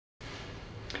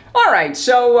Alright,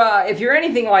 so if you're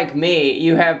anything like me,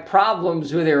 you have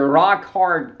problems with your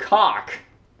rock-hard caulk.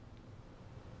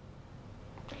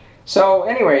 So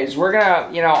anyways, we're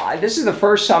gonna, this is the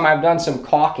first time I've done some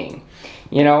caulking.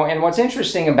 And what's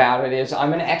interesting about it is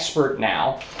I'm an expert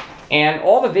now. And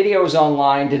all the videos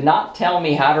online did not tell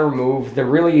me how to remove the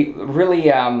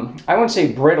really, I wouldn't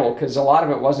say brittle, because a lot of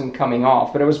it wasn't coming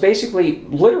off, but it was basically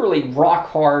literally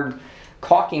rock-hard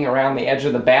caulking around the edge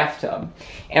of the bathtub.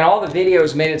 And all the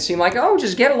videos made it seem like, oh,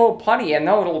 just get a little putty and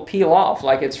no, it'll peel off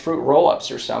like it's fruit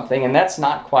roll-ups or something, and that's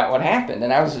not quite what happened.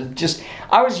 And I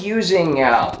was using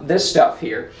this stuff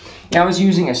here. I was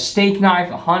using a steak knife,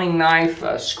 a hunting knife,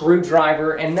 a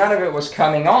screwdriver, and none of it was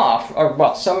coming off. Or,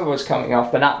 well, some of it was coming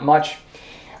off, but not much.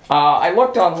 I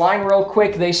looked online real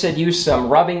quick. They said use some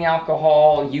rubbing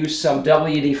alcohol, use some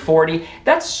WD-40.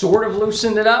 That sort of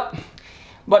loosened it up.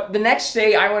 But the next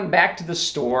day I went back to the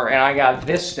store and I got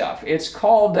this stuff. It's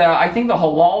called, I think the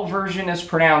halal version is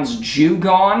pronounced Goo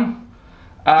Gone.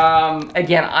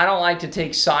 Again, I don't like to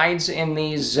take sides in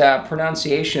these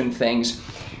pronunciation things.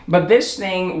 But this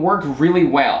thing worked really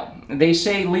well. They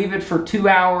say leave it for 2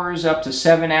 hours, up to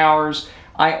 7 hours.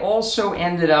 I also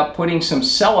ended up putting some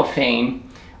cellophane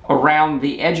around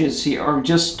the edges here, or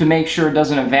just to make sure it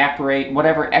doesn't evaporate.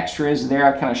 Whatever extra is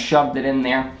there, I kind of shoved it in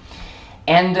there.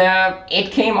 And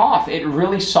it came off. It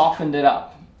really softened it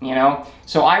up,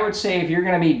 So I would say if you're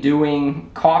going to be doing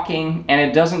caulking and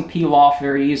it doesn't peel off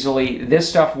very easily, this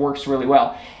stuff works really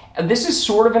well. This is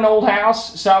sort of an old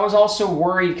house, so I was also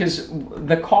worried because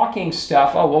the caulking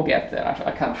stuff, oh, we'll get that.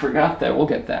 I kind of forgot that. We'll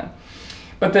get that.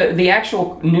 But the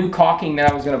actual new caulking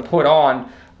that I was going to put on,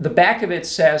 the back of it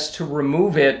says to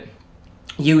remove it,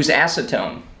 use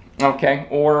acetone, okay,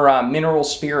 or mineral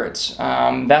spirits,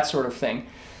 that sort of thing.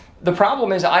 The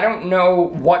problem is I don't know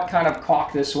what kind of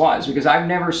caulk this was, because I've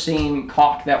never seen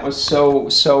caulk that was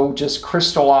so just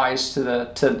crystallized to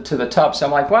the tub. So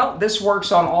I'm like, well, this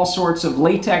works on all sorts of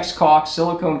latex caulk,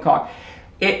 silicone caulk.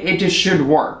 It just should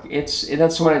work.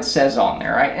 That's what it says on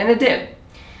there, right? And it did.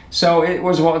 So it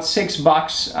was, well, it's $6.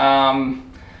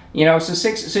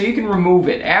 So you can remove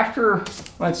it after.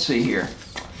 Let's see here.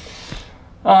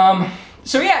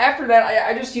 So yeah, after that,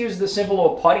 I just used the simple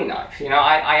little putty knife.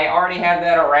 I already had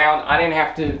that around. I didn't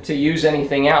have to use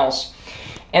anything else.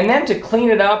 And then to clean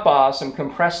it up, some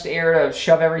compressed air to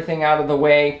shove everything out of the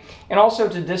way, and also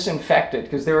to disinfect it,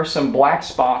 because there were some black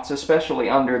spots, especially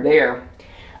under there.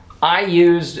 I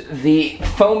used the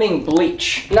foaming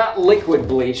bleach, not liquid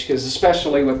bleach, because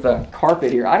especially with the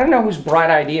carpet here, I don't know whose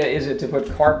bright idea is it to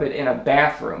put carpet in a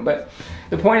bathroom, but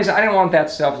the point is I didn't want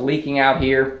that stuff leaking out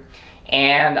here.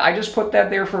 And I just put that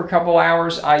there for a couple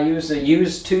hours. I used a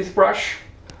used toothbrush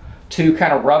to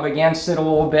kind of rub against it a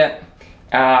little bit.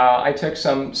 I took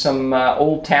some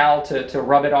old towel to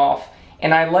rub it off,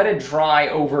 and I let it dry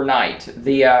overnight.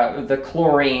 The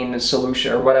chlorine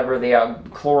solution, or whatever, the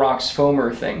Clorox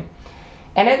foamer thing,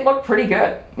 and it looked pretty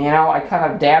good. I kind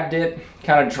of dabbed it,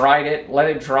 kind of dried it, let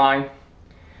it dry,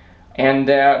 and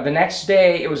the next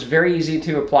day it was very easy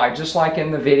to apply, just like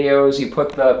in the videos. You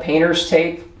put the painter's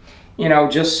tape,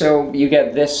 just so you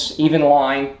get this even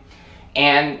line.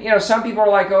 And, some people are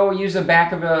like, oh, use the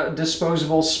back of a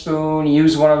disposable spoon,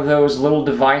 use one of those little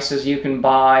devices you can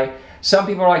buy. Some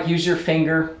people are like, use your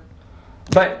finger.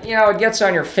 But, it gets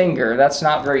on your finger. That's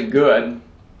not very good.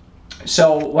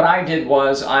 So what I did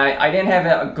was, I didn't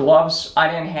have gloves. I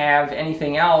didn't have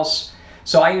anything else.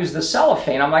 So I used the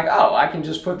cellophane. I'm like, oh, I can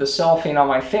just put the cellophane on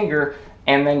my finger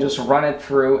and then just run it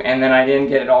through, and then I didn't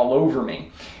get it all over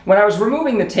me. When I was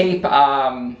removing the tape,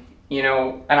 and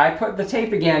I put the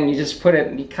tape again, you just put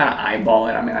it, you kind of eyeball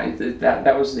it. I mean,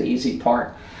 that was the easy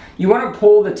part. You want to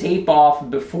pull the tape off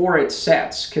before it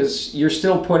sets, because you're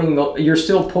still pulling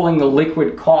the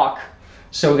liquid caulk,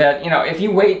 so that, if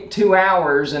you wait 2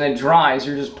 hours and it dries,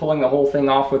 you're just pulling the whole thing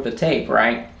off with the tape,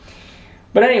 right?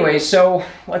 But anyway, so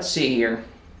let's see here.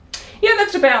 Yeah,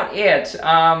 that's about it.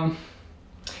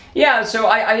 Yeah, so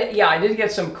I did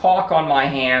get some caulk on my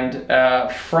hand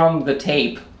from the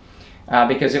tape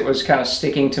because it was kind of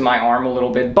sticking to my arm a little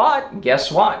bit. But guess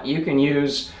what? You can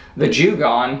use the Goo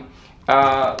Gone.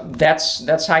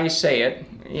 That's how you say it.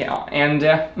 Yeah, and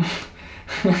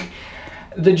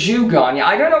the Goo Gone. Yeah,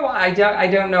 I don't know why. I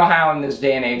don't know how in this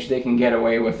day and age they can get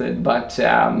away with it, but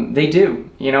they do.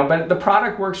 But the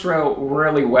product works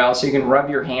really well, so you can rub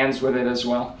your hands with it as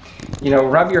well.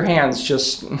 Rub your hands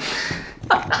just.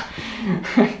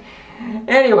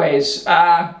 Anyways, so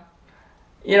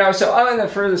other than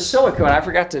for the silicone, I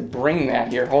forgot to bring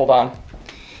that here. Hold on.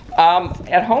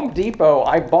 At Home Depot,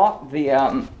 I bought the,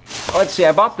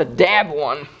 I bought the dab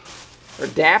one, or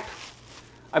DAP.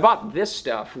 I bought this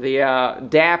stuff, the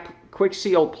DAP Quick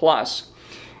Seal Plus.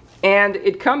 And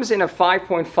it comes in a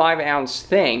 5.5 ounce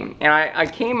thing. And I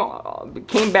came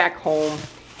back home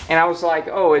and I was like,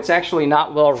 oh, it's actually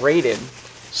not well rated.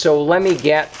 So let me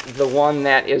get the one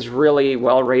that is really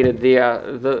well rated,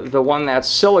 the one that's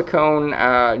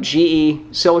silicone,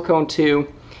 GE, silicone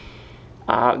 2.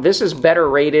 This is better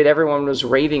rated. Everyone was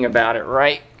raving about it,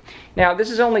 right? Now,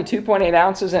 this is only 2.8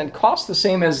 ounces and it costs the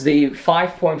same as the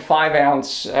 5.5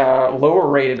 ounce lower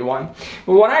rated one.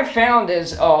 But what I found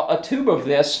is a tube of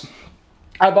this.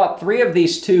 I bought 3 of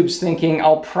these tubes thinking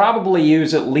I'll probably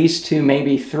use at least 2,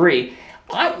 maybe 3.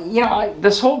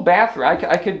 This whole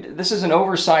bathroom, this is an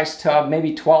oversized tub,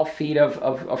 maybe 12 feet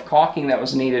of caulking that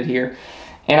was needed here.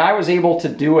 And I was able to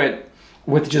do it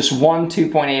with just one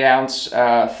 2.8 ounce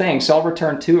thing. So I'll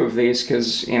return 2 of these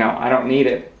because, I don't need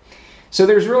it. So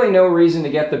there's really no reason to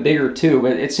get the bigger tube.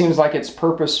 It seems like it's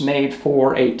purpose made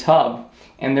for a tub.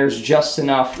 And there's just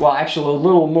enough, well, actually a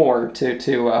little more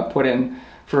to put in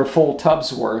for a full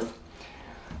tub's worth.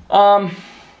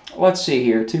 Let's see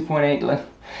here, 2.8.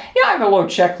 Yeah, I have a little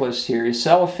checklist here.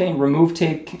 Cellophane, remove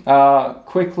tape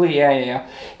quickly. Yeah,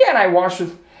 and I washed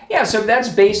with. Yeah, so that's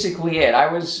basically it. I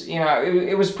was,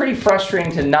 it was pretty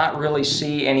frustrating to not really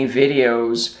see any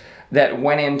videos that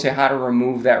went into how to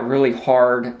remove that really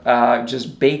hard,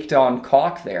 just baked on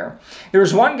caulk there. There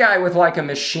was one guy with like a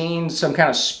machine, some kind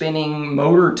of spinning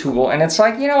motor tool, and it's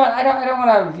like, I don't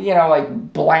want to,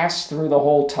 like blast through the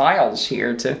whole tiles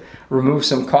here to remove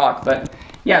some caulk, but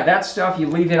yeah, that stuff, you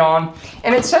leave it on.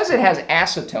 And it says it has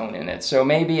acetone in it, so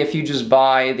maybe if you just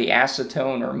buy the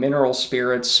acetone or mineral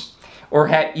spirits, or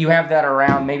you have that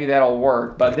around, maybe that'll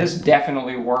work, but this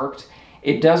definitely worked.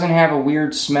 It doesn't have a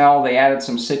weird smell. They added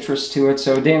some citrus to it,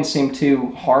 so it didn't seem too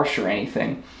harsh or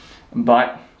anything.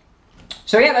 But,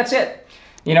 so yeah, that's it.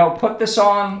 Put this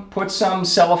on, put some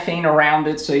cellophane around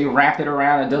it, so you wrap it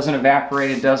around. It doesn't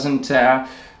evaporate. It doesn't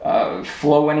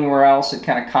flow anywhere else. It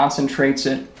kind of concentrates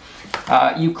it.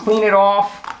 You clean it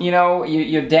off, you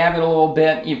dab it a little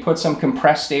bit. You put some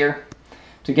compressed air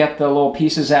to get the little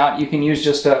pieces out. You can use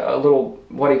just a little,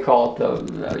 what do you call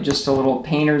it, just a little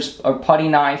painter's putty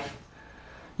knife.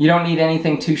 You don't need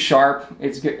anything too sharp.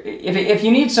 It's good. If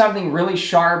you need something really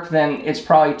sharp, then it's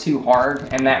probably too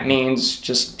hard, and that means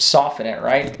just soften it,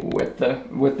 right, with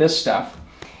this stuff.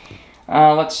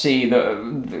 Let's see,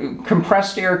 the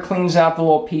compressed air cleans out the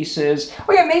little pieces.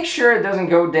 Oh yeah, make sure it doesn't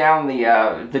go down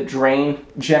the drain.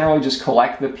 Generally just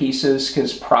collect the pieces,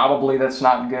 because probably that's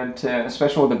not good to,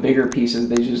 especially with the bigger pieces,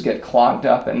 they just get clogged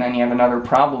up and then you have another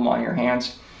problem on your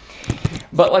hands.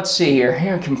 But let's see here.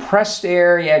 Here, compressed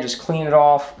air, yeah, just clean it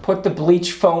off. Put the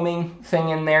bleach foaming thing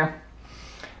in there.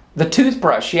 The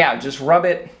toothbrush, yeah, just rub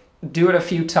it, do it a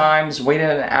few times, wait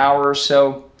an hour or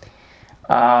so,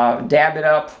 dab it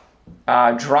up,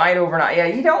 dry it overnight. Yeah,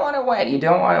 you don't want it wet. You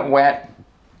don't want it wet.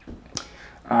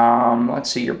 Let's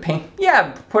see, your paint.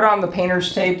 Yeah, put on the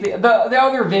painter's tape. The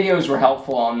other videos were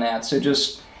helpful on that, so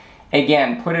just,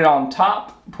 again, put it on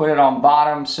top, put it on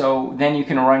bottom, so then you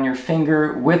can run your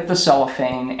finger with the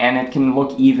cellophane and it can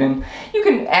look even. You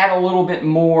can add a little bit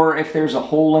more if there's a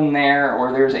hole in there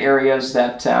or there's areas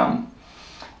that,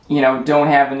 don't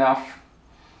have enough.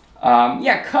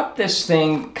 Yeah, cut this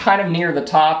thing kind of near the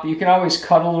top. You can always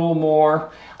cut a little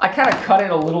more. I kind of cut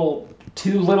it a little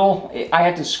too little. I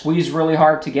had to squeeze really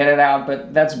hard to get it out,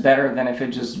 but that's better than if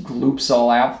it just gloops all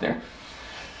out there.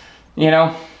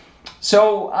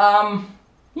 So,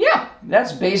 yeah,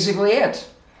 that's basically it.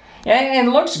 And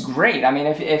it looks great. I mean,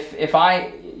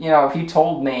 if you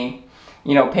told me,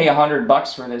 pay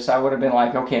 $100 for this, I would have been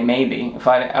like, okay, maybe. If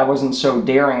I wasn't so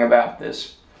daring about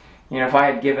this. If I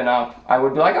had given up, I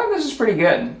would be like, oh, this is pretty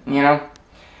good,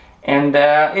 And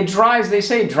it dries, they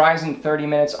say it dries in 30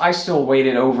 minutes. I still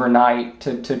waited overnight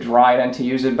to dry it and to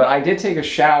use it, but I did take a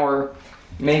shower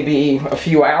maybe a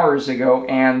few hours ago,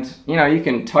 and, you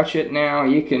can touch it now.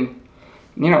 You can,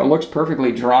 it looks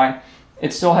perfectly dry.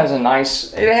 It still has a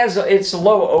nice, it's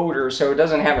low odor, so it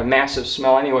doesn't have a massive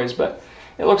smell anyways, but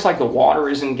it looks like the water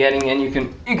isn't getting in. You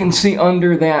can see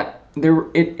under that.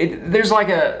 There's like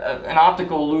an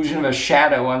optical illusion of a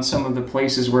shadow on some of the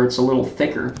places where it's a little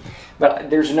thicker, but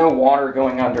there's no water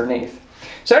going underneath.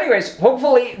 So anyways,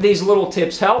 hopefully these little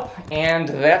tips help, and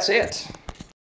that's it.